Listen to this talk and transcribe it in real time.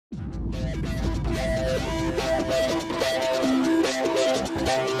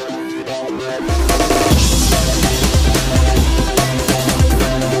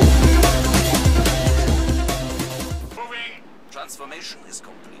Transformation is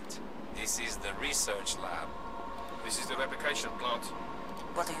complete. This is the research lab. This is the replication plant.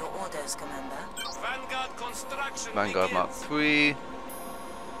 What are your orders, Commander? Vanguard construction Vanguard Mark begins. 3.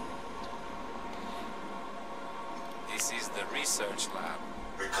 This is the research lab.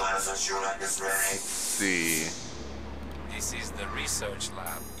 Reconnaissance unit is ready. Let's see. This is the research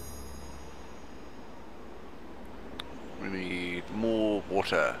lab. We need more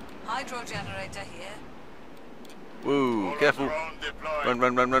water. Hydro generator here. Whoa, careful. Run,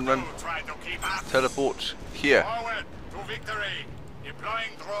 run, run, run, run. Try to keep up. Teleport here. Forward to victory. Deploying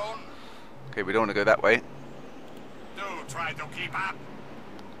drone. Okay, we don't want to go that way. Do try to keep up.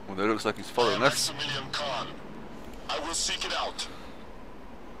 Although it looks like he's following us. Maximilian Khan. I will seek it out.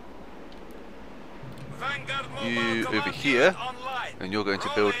 Vanguard mobile You command over here, unit online. and you're going to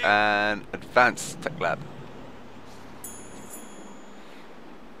build an advanced tech lab.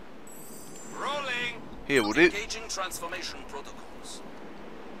 Rolling. Here will do. Engaging transformation protocols.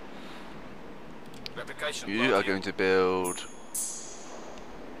 Replication You plant are here. going to build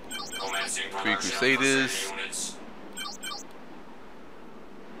Commencing 3 production Crusaders for units.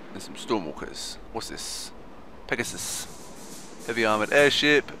 and some Stormwalkers. What's this? Pegasus. Heavy armored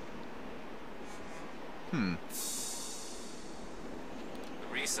airship. The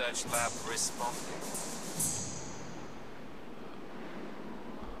research lab responding.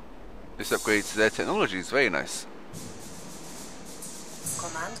 This upgrades their technology is very nice.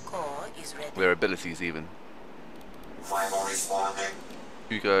 Command core is ready. Their abilities even. Final responding.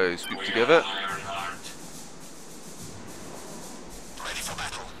 You guys group We together. are Ironheart. Ready for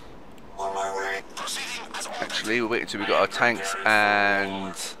battle. On my way. Proceeding as ordered. Actually, we'll wait until we got our tanks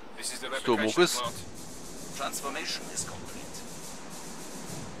and This is the replication Stormwalkers. plant. Transformation is complete.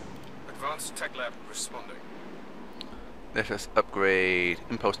 Advanced tech lab responding. let us upgrade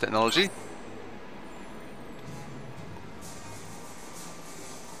impulse technology.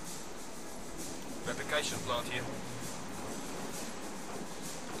 Replication plant here.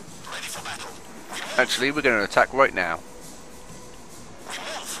 Ready for battle. Actually, we're going to attack right now. We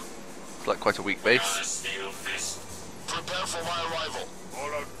move. It's like quite a weak Got a base. steel fist. Prepare for my arrival.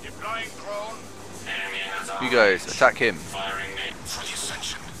 Hold on. Deploying drone. Enemy has You guys attack him. firing me. For the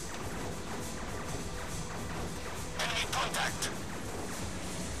ascension. Enemy contact.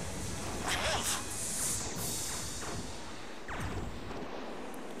 We move.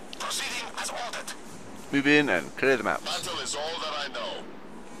 Proceeding as ordered. Move in and clear them out. Battle is all that I know.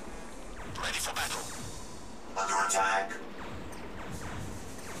 Ready for battle. Under attack.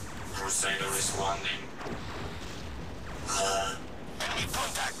 Crusader responding. Enemy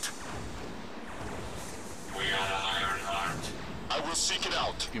contact. We are Ironheart. I will seek it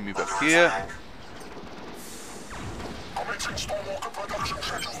out. You move up here. Commencing Stormwalker production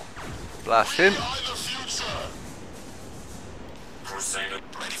schedule. Blast him. We are the future. Crusader.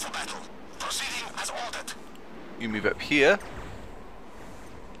 Ready for battle. Proceeding as ordered. You move up here.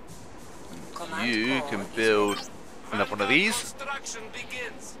 Command You core can is build ready. another one of these. Construction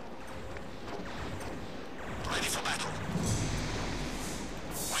begins. Ready for battle.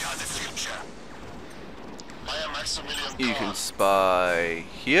 We are the future. I am Maximilian You Khan. can spy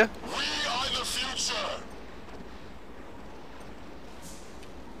here. We are the future.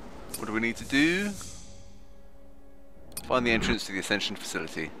 What do we need to do? Find the entrance to the Ascension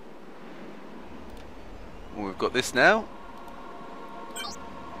facility. Well, we've got this now.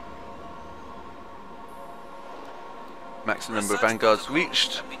 Maximum number of vanguards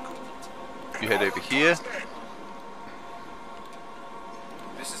reached. You head over here.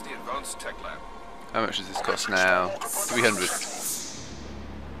 This is the advanced tech lab. How much does this cost now? 300.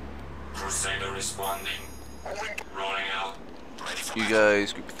 Crusader responding. Rolling out. Ready for You battle.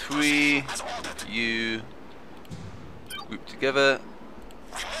 guys group 3. As ordered. You group together.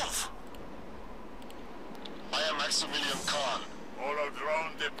 We move. I am Maximilian Khan. Holo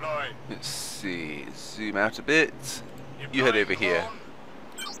drone deployed. Let's see. Zoom out a bit. You head over here.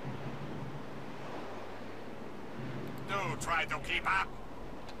 Do try to keep up.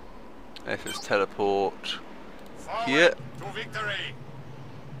 Let us teleport Forward here. to victory.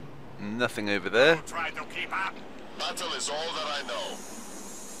 Nothing over there. Try to keep up. Battle is all that I know.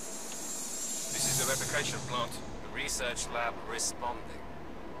 This is the replication plant. The research lab responding.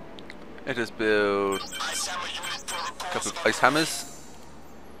 Let us build Ice hammer unit a protocols. couple of ice hammers.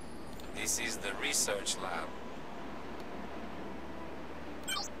 This is the research lab.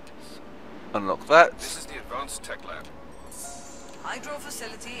 Unlock that. This is the advanced tech lab. Hydro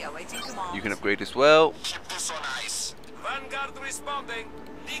facility awaiting command. You can upgrade as well. Keep this on ice. Vanguard responding.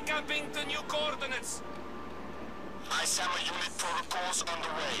 Decamping to new coordinates. Ice Hammer unit protocols on the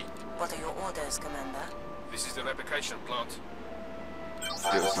way. What are your orders, Commander? This is the replication plant.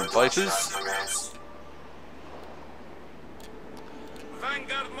 There are some Vipers.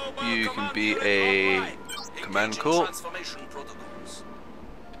 Vanguard mobile You can command be unit a online. command Engaging corps. transformation protocols.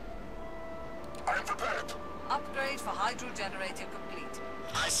 I'm prepared. Upgrade for hydro generator complete.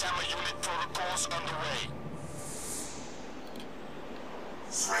 Ice Hammer unit protocols on the way.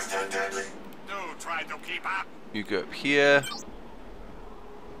 Swift and deadly. Do try to keep up. You go up here.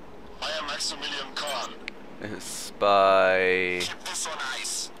 I am Maximilian Khan. It's by Keep this on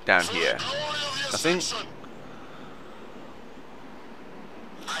ice. down For here. the glory of the Nothing. Ascension.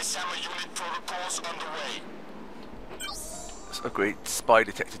 Ice Hammer unit protocols on the way. Let's upgrade spy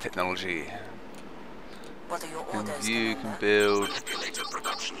detector technology. What are your And orders, you can Commander? build Manipulator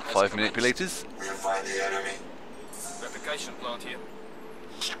production has 5 commenced. manipulators. We'll find the enemy. Replication plant here.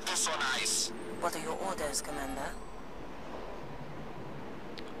 Keep this on ice. What are your orders, Commander?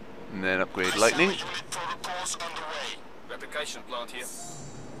 And then upgrade Ice lightning. Hammer unit protocols on the way. Replication plant here.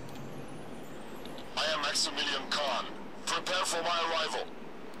 I am Maximilian Khan. Prepare for my arrival.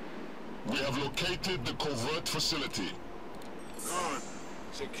 We have located the covert facility. Good.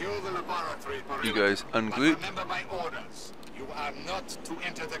 Secure the laboratory perimeter. You guys But ungroup. remember my orders. You are not to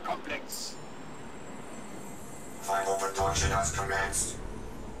enter the complex. Final production has commenced.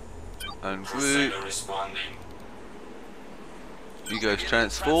 Ungroup. responding. You guys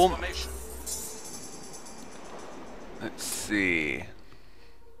transform. Transformation. Let's see.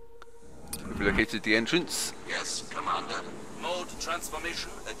 We've located the entrance. Yes, Commander. Mode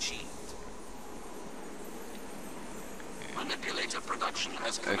transformation achieved. Manipulator production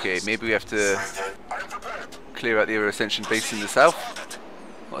has commenced. Okay, maybe we have to I'm prepared. clear out the other Ascension base in the south.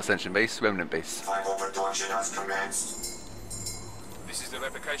 Not Ascension base, Remnant base. Final production has commenced. This is the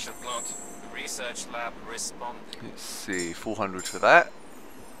replication plant. Research lab responding. Let's see, 400 for that.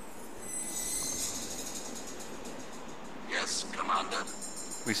 Yes, Commander.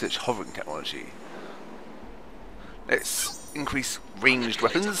 Research hovering technology. Let's increase ranged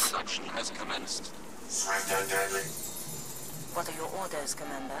weapons. Production has commenced. Swift and deadly. What are your orders,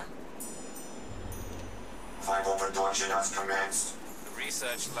 Commander? Final production has commenced.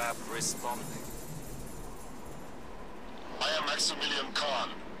 Research lab responding. I am Maximilian Khan.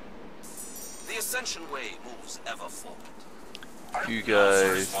 The Ascension Way moves ever forward. You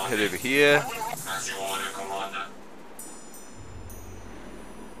guys head over here. As you order, Commander.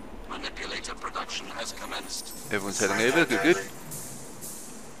 Manipulator production has commenced. Everyone's heading over, good, good.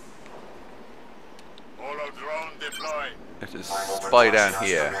 Holo drone deployed. Let us Final spy production down has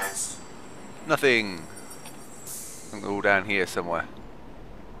here. commenced. Nothing. I think they're all down here somewhere.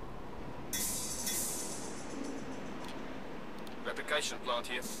 Replication plant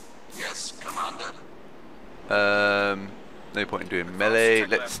here. Yes, Commander. No point in doing melee.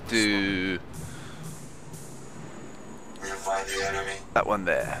 Let's do We'll find the enemy. that one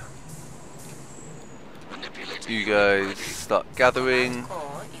there. Manipulator You unit guys ready. start gathering.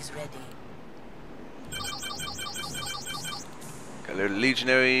 Core is ready. Got a load of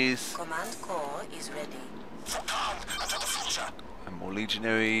legionaries. Command core is ready. For Khan and for the future. And more This is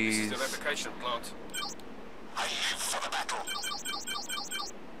legionaries. the replication plant. I live for the battle.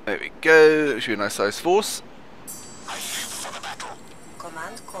 There we go. That should be a nice sized force. I live for the battle.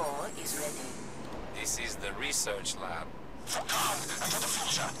 Command core is ready. This is the research lab. For Khan and for the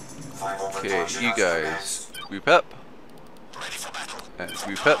future. Final Okay, production you has guys commenced. group up. Ready for battle. And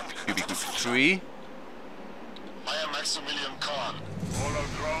group up. You'll be group 3. I am Maximilian Khan. Holo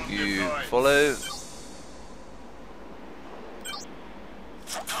drone You deployed. follow.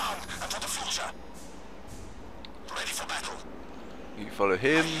 For Khan and for the future. Ready for battle. You follow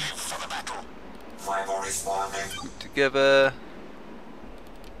him. Live for the battle. Final responding. Group together.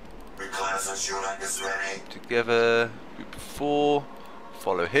 Reconnaissance unit is ready. Together. Group 4.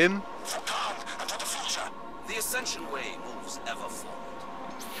 Follow him. For Khan and for the future. The Ascension Way moves ever forward.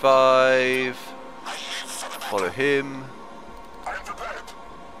 5. I live for the battle. Follow him. I am prepared.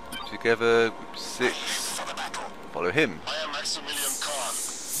 Group together. Group 6. For the battle. Follow him. I am Maximilian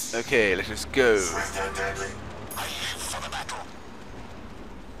Khan. Okay, let us go. Swift and deadly. I live for the battle.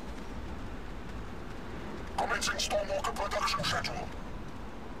 Commencing Stormwalker production schedule.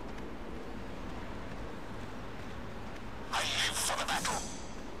 I live for the battle.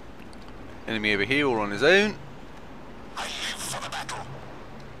 Enemy over here, all on his own. I live for the battle.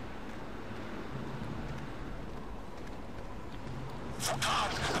 For Khan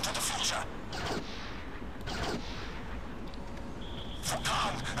and for the future.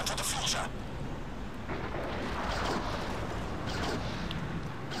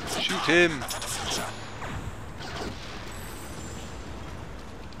 Shoot him!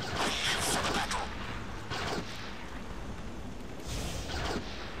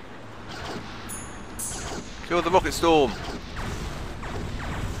 Kill the rocket storm!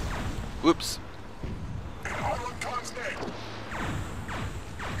 Whoops!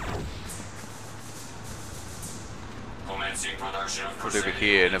 Commencing production of Put over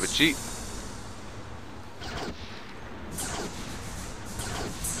here, another jeep.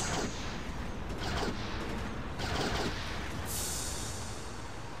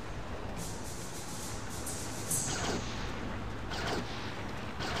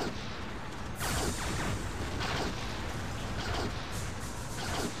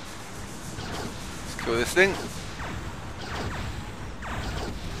 Let's kill this thing.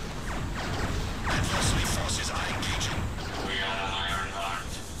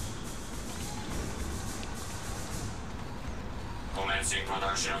 Commencing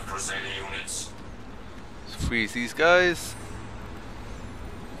production of Crusader units. Let's freeze these guys.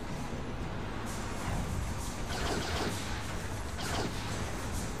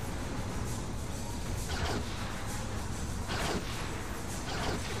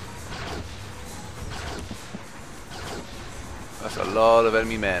 That's a lot of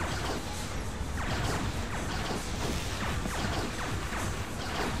enemy men.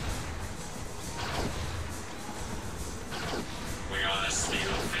 We are the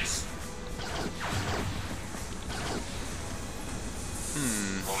steel fist.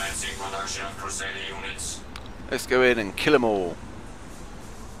 Commencing production of Crusader units. Let's go in and kill them all.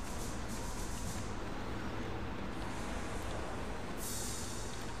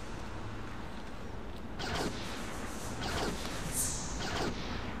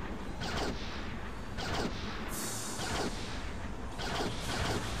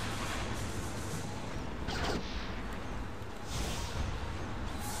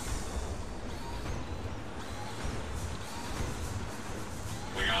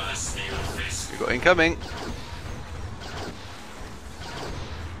 We are the steel fist. We got incoming.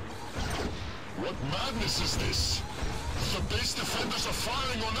 What madness is this? The base defenders are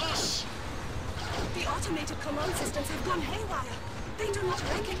firing on us! The automated command systems have gone haywire. They do not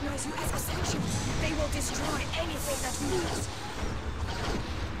recognize you as essential. They will destroy anything that moves.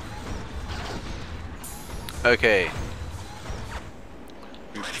 Okay.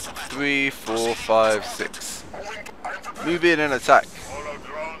 3, 4, 5, 6. Move in and attack. Holo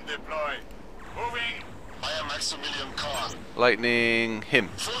drone deployed. Moving. I am Maximilian Khan. Lightning him.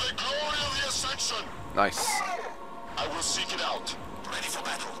 For the glory of the Ascension! Nice. I will seek it out. Ready for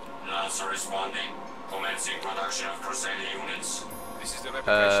battle. Lancer responding. Commencing production of Crusader units. This is the replication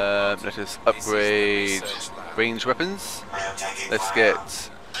plant. Let us upgrade range weapons. I am taking Let's fire.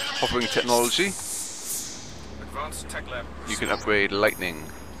 get hovering technology. Advanced tech lab. You can upgrade lightning.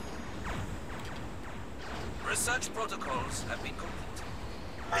 Research protocols have been completed.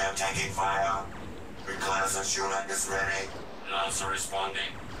 I am taking fire. Reconnaissance unit is ready. Lancer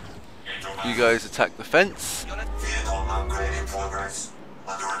responding. You guys attack the fence. Vehicle upgrade in progress.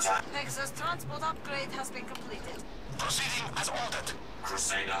 Under attack. Nexus transport upgrade has been completed. Proceeding as ordered.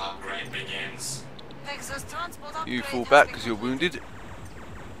 Crusader upgrade begins. Nexus transport upgrade You fall has back been because you're wounded.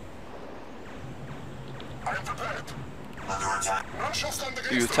 I am prepared. Under attack. Non-Schussland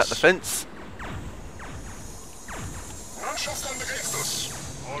against You attack the us. fence. Non-Schussland against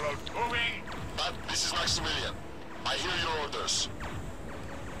us. Holo moving. But this is Maximilian. I hear your orders.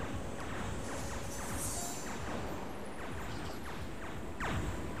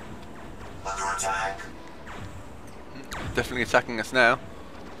 Under attack. Definitely attacking us now.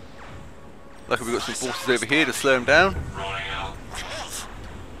 Luckily we've got some forces over here to slow them down. Rolling out. Move.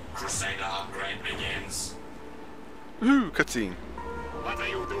 Crusader upgrade begins. Woohoo, cutscene. What are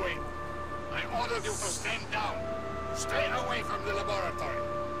you doing? I ordered you to stand down. Stay away from the laboratory.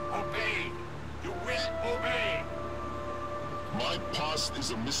 Obey. You will obey. My past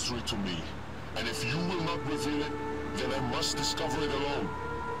is a mystery to me. And if you will not reveal it, then I must discover it alone.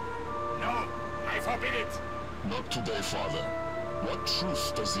 No, I forbid it. Not today, Father. What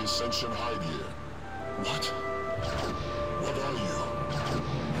truth does the Ascension hide here? What? What are you?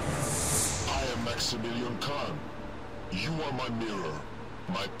 I am Maximilian Khan. You are my mirror,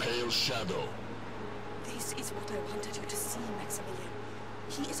 my pale shadow. This is what I wanted you to see, Maximilian.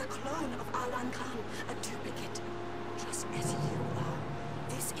 He is a clone of Alan Khan, a duplicate. Just as you are.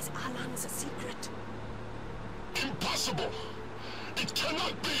 This is Alan's secret. Impossible! It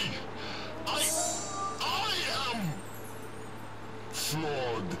cannot be! I am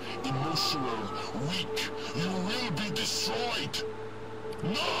flawed, emotional, weak. You will be destroyed.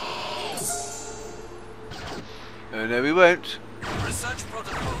 Oh no, we won't. Research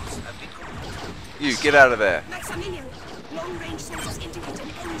protocols have been completed. You, get out of there. Maximilian, long-range sensors indicate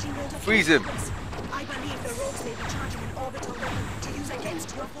an energy node of Freeze him. progress. I believe the rogues may be charging an orbital weapon to use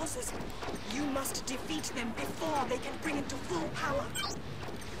against your forces. You must defeat them before they can bring it to full power.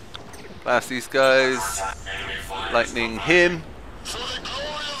 Blast these guys. Enemy fire. Lightning him. For the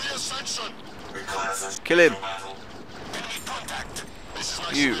glory of the Ascension! Reclassification Kill him. battle. Enemy contact! This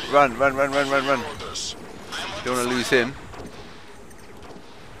is You, Maximilian. run, run, run, run, run, run. Orders. I am Don't want to under lose fire. him.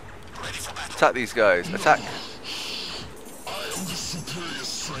 Ready for battle. Attack these guys. Attack. I am the superior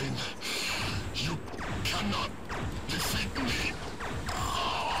strain. You cannot defeat me.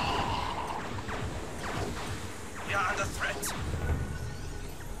 We are under threat.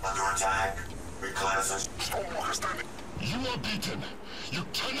 Under attack. Reclassification. Stormwalker standing. You are beaten. You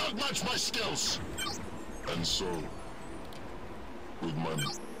cannot match my skills. And so, with my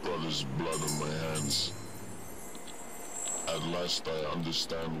brother's blood on my hands, at last I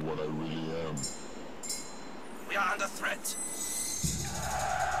understand what I really am. We are under threat.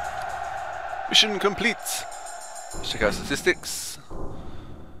 Mission complete. Let's check out statistics.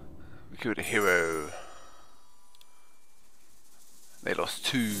 We killed a hero. They lost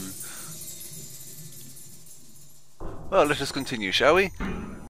 2. Well, let us continue, shall we?